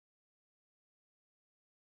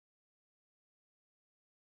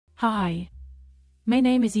Hi. My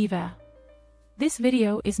name is Eva. This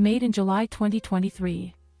video is made in July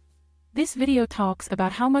 2023. This video talks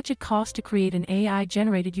about how much it costs to create an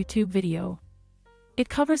AI-generated YouTube video. It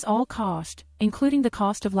covers all cost, including the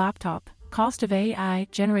cost of laptop, cost of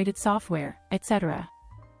AI-generated software, etc.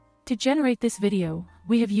 To generate this video,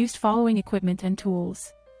 we have used following equipment and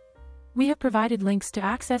tools. We have provided links to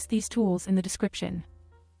access these tools in the description.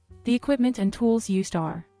 The equipment and tools used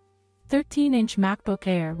are 13-inch MacBook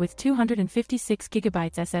Air with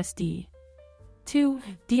 256GB SSD. 2.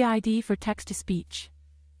 DID for text-to-speech.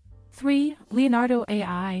 3. Leonardo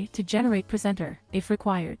AI to generate presenter, if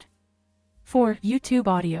required. 4. YouTube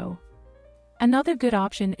audio. Another good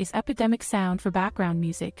option is Epidemic Sound for background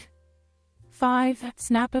music. 5.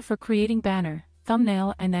 Snappa for creating banner,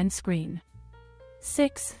 thumbnail and end screen.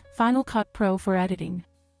 6. Final Cut Pro for editing.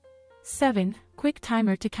 7. Quick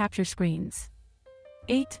Timer to capture screens.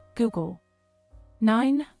 8. Google.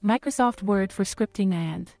 9. Microsoft Word for scripting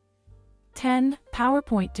and 10.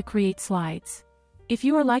 PowerPoint to create slides. If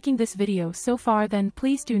you are liking this video so far, then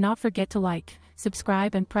please do not forget to like,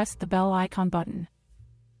 subscribe and press the bell icon button.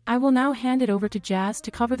 I will now hand it over to Jazz to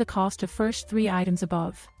cover the cost of first 3 items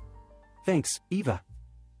above. Thanks, Eva.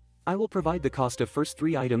 I will provide the cost of first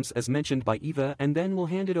 3 items as mentioned by Eva, and then we'll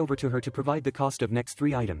hand it over to her to provide the cost of next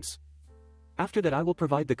 3 items. After that I will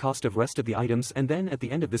provide the cost of rest of the items, and then at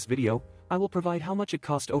the end of this video, I will provide how much it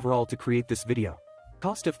cost overall to create this video.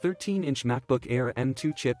 Cost of 13-inch MacBook Air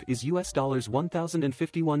M2 chip is US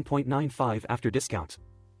 $1,051.95 after discount.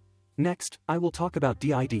 Next, I will talk about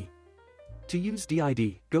DID. To use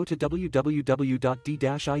DID, go to www.d-id.com.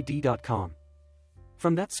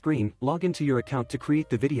 From that screen, log into your account to create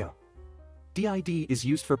the video. DID is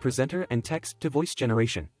used for presenter and text-to-voice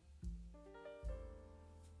generation.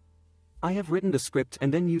 I have written the script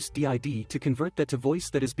and then used DID to convert that to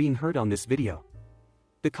voice that is being heard on this video.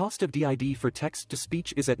 The cost of DID for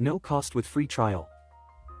text-to-speech is at no cost with free trial.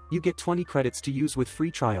 You get 20 credits to use with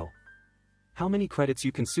free trial. How many credits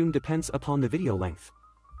you consume depends upon the video length.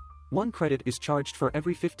 1 credit is charged for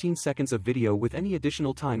every 15 seconds of video, with any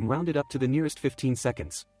additional time rounded up to the nearest 15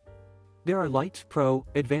 seconds. There are Light, Pro,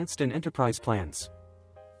 Advanced and Enterprise plans.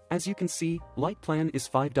 As you can see, Light plan is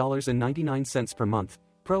 $5.99 per month,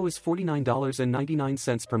 Pro is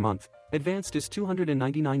 $49.99 per month, Advanced is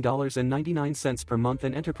 $299.99 per month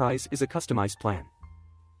and Enterprise is a customized plan.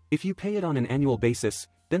 If you pay it on an annual basis,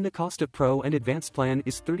 then the cost of Pro and Advanced plan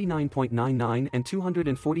is $39.99 and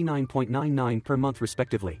 $249.99 per month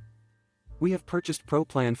respectively. We have purchased Pro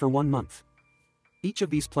plan for 1 month. Each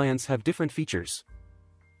of these plans have different features.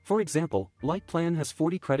 For example, Light plan has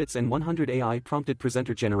 40 credits and 100 AI prompted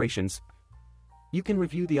presenter generations. You can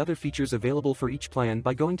review the other features available for each plan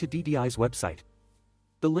by going to DDI's website.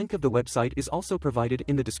 The link of the website is also provided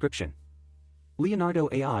in the description. Leonardo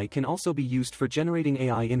AI can also be used for generating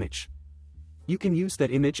AI image. You can use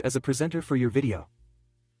that image as a presenter for your video.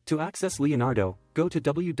 To access Leonardo, go to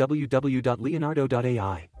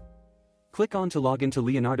www.leonardo.ai. Click on to log into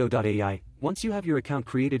Leonardo.ai once you have your account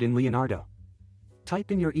created in Leonardo.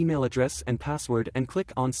 Type in your email address and password and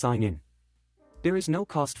click on Sign In. There is no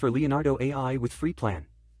cost for Leonardo AI with free plan.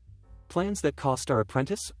 Plans that cost are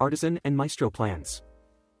Apprentice, Artisan and Maestro plans.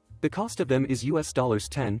 The cost of them is US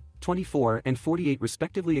 $10, $24 and $48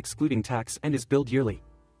 respectively excluding tax, and is billed yearly.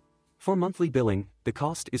 For monthly billing, the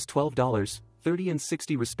cost is $12, $30 and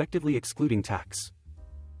 $60 respectively excluding tax.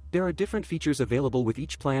 There are different features available with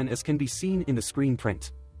each plan, as can be seen in the screen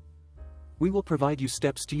print. We will provide you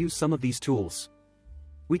steps to use some of these tools.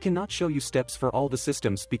 We cannot show you steps for all the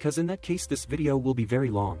systems because in that case this video will be very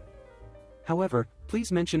long. However, please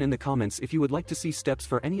mention in the comments if you would like to see steps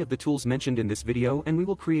for any of the tools mentioned in this video, and we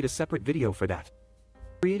will create a separate video for that.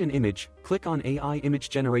 Create an image, click on AI image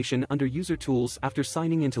generation under user tools after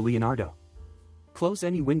signing into Leonardo. Close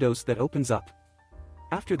any windows that opens up.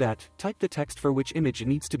 After that, type the text for which image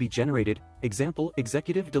needs to be generated, example,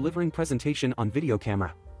 executive delivering presentation on video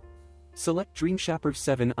camera. Select DreamShaper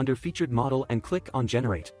 7 under featured model and click on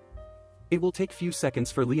generate. It will take few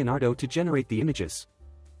seconds for Leonardo to generate the images.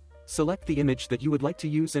 Select the image that you would like to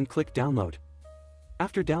use and click download.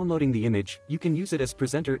 After downloading the image, you can use it as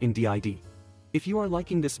presenter in DID. If you are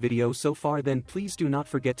liking this video so far, then please do not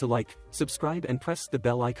forget to like, subscribe and press the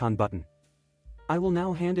bell icon button. I will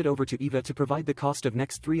now hand it over to Eva to provide the cost of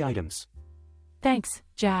next 3 items. Thanks,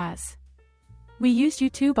 Jazz. We used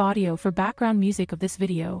YouTube audio for background music of this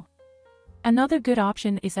video. Another good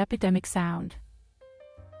option is Epidemic Sound.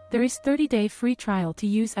 There is 30-day free trial to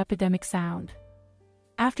use Epidemic Sound.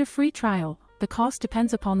 After free trial, the cost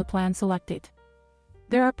depends upon the plan selected.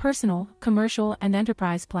 There are personal, commercial and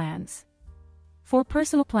enterprise plans. For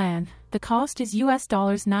personal plan, the cost is US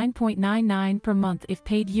 $9.99 per month if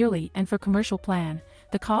paid yearly, and for commercial plan,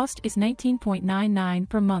 the cost is $19.99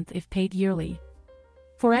 per month if paid yearly.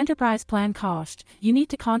 For enterprise plan cost, you need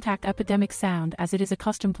to contact Epidemic Sound as it is a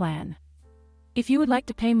custom plan. If you would like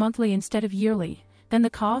to pay monthly instead of yearly, then the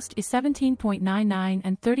cost is $17.99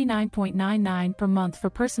 and $39.99 per month for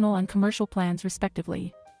personal and commercial plans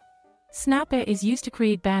respectively. Snappa is used to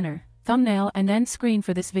create banner, thumbnail and end screen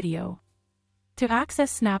for this video. To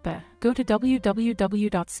access Snappa, go to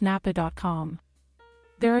www.snappa.com.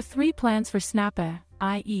 There are 3 plans for Snappa,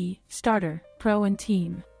 i.e., Starter, Pro and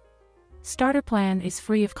Team. Starter plan is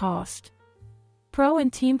free of cost. Pro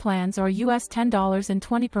and Team plans are US $10 and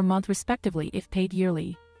 $20 per month respectively if paid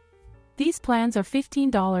yearly. These plans are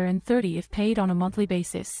 $15 and $30 if paid on a monthly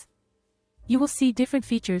basis. You will see different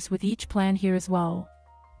features with each plan here as well.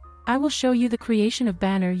 I will show you the creation of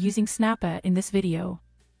banner using Snappa in this video.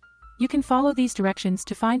 You can follow these directions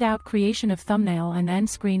to find out creation of thumbnail and end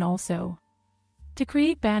screen also. To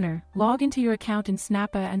create banner, log into your account in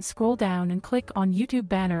Snappa and scroll down and click on YouTube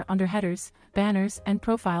banner under headers, banners and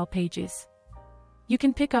profile pages. You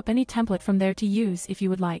can pick up any template from there to use if you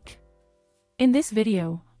would like. In this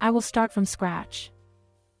video, I will start from scratch.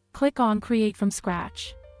 Click on Create from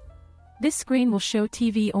Scratch. This screen will show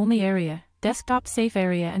TV only area, desktop safe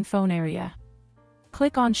area and phone area.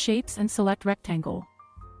 Click on Shapes and select Rectangle.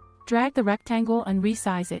 Drag the rectangle and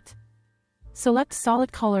resize it. Select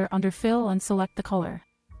solid color under Fill and select the color.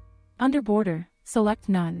 Under Border, select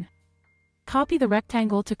None. Copy the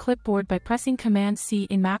rectangle to clipboard by pressing Command-C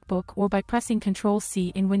in MacBook or by pressing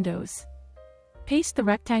Ctrl-C in Windows. Paste the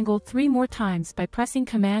rectangle 3 more times by pressing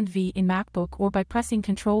Command-V in MacBook or by pressing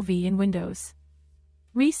Ctrl-V in Windows.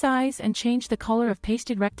 Resize and change the color of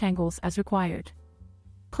pasted rectangles as required.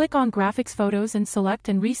 Click on Graphics Photos and select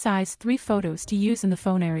and resize 3 photos to use in the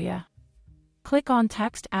phone area. Click on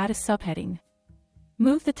Text, add a subheading.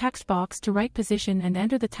 Move the text box to right position and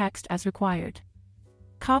enter the text as required.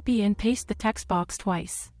 Copy and paste the text box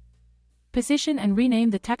twice. Position and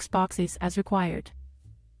rename the text boxes as required.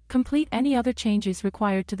 Complete any other changes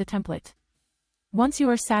required to the template. Once you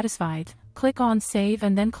are satisfied, click on Save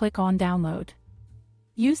and then click on Download.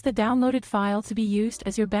 Use the downloaded file to be used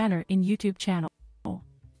as your banner in YouTube channel.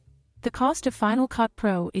 The cost of Final Cut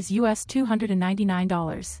Pro is US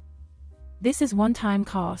 $299. This is one-time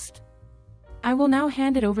cost. I will now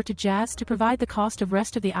hand it over to Jazz to provide the cost of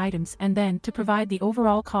rest of the items and then to provide the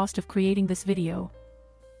overall cost of creating this video.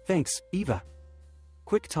 Thanks, Eva.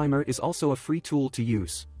 QuickTimer is also a free tool to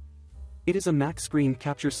use. It is a Mac screen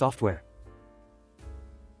capture software.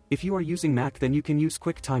 If you are using Mac, then you can use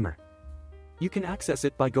QuickTimer. You can access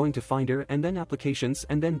it by going to Finder and then Applications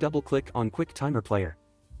and then double-click on QuickTimer Player.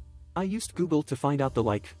 I used Google to find out the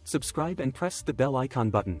like, subscribe and press the bell icon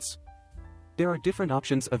buttons. There are different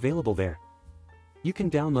options available there. You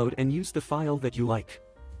can download and use the file that you like.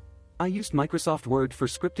 I used Microsoft Word for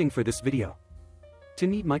scripting for this video. To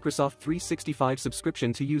need Microsoft 365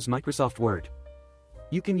 subscription to use Microsoft Word.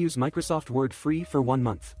 You can use Microsoft Word free for 1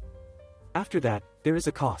 month. After that, there is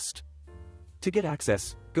a cost. To get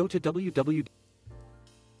access, go to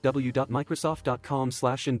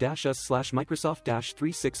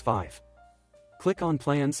www.microsoft.com/in-us/Microsoft-365. Click on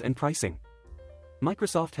Plans and Pricing.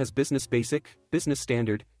 Microsoft has Business Basic, Business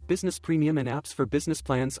Standard, Business Premium and apps for business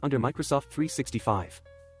plans under Microsoft 365.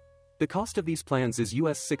 The cost of these plans is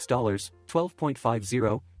US $6,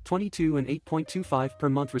 $12.50, $22 and $8.25 per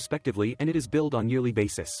month respectively, and it is billed on yearly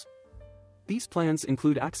basis. These plans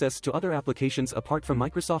include access to other applications apart from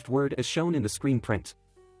Microsoft Word as shown in the screen print.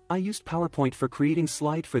 I used PowerPoint for creating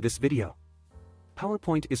slide for this video.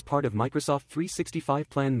 PowerPoint is part of Microsoft 365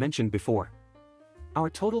 plan mentioned before. Our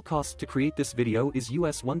total cost to create this video is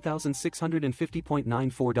US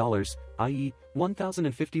 $1,650.94, i.e.,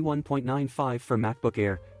 $1,051.95 for MacBook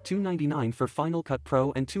Air, $299 for Final Cut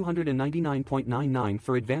Pro and $299.99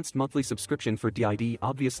 for advanced monthly subscription for DID.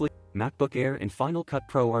 Obviously, MacBook Air and Final Cut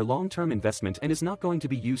Pro are long-term investment and is not going to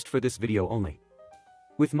be used for this video only.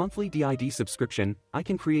 With monthly DID subscription, I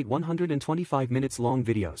can create 125 minutes long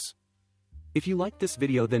videos. If you liked this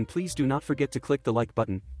video, then please do not forget to click the like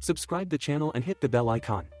button, subscribe the channel and hit the bell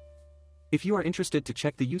icon. If you are interested to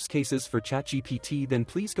check the use cases for ChatGPT, then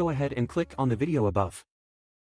please go ahead and click on the video above.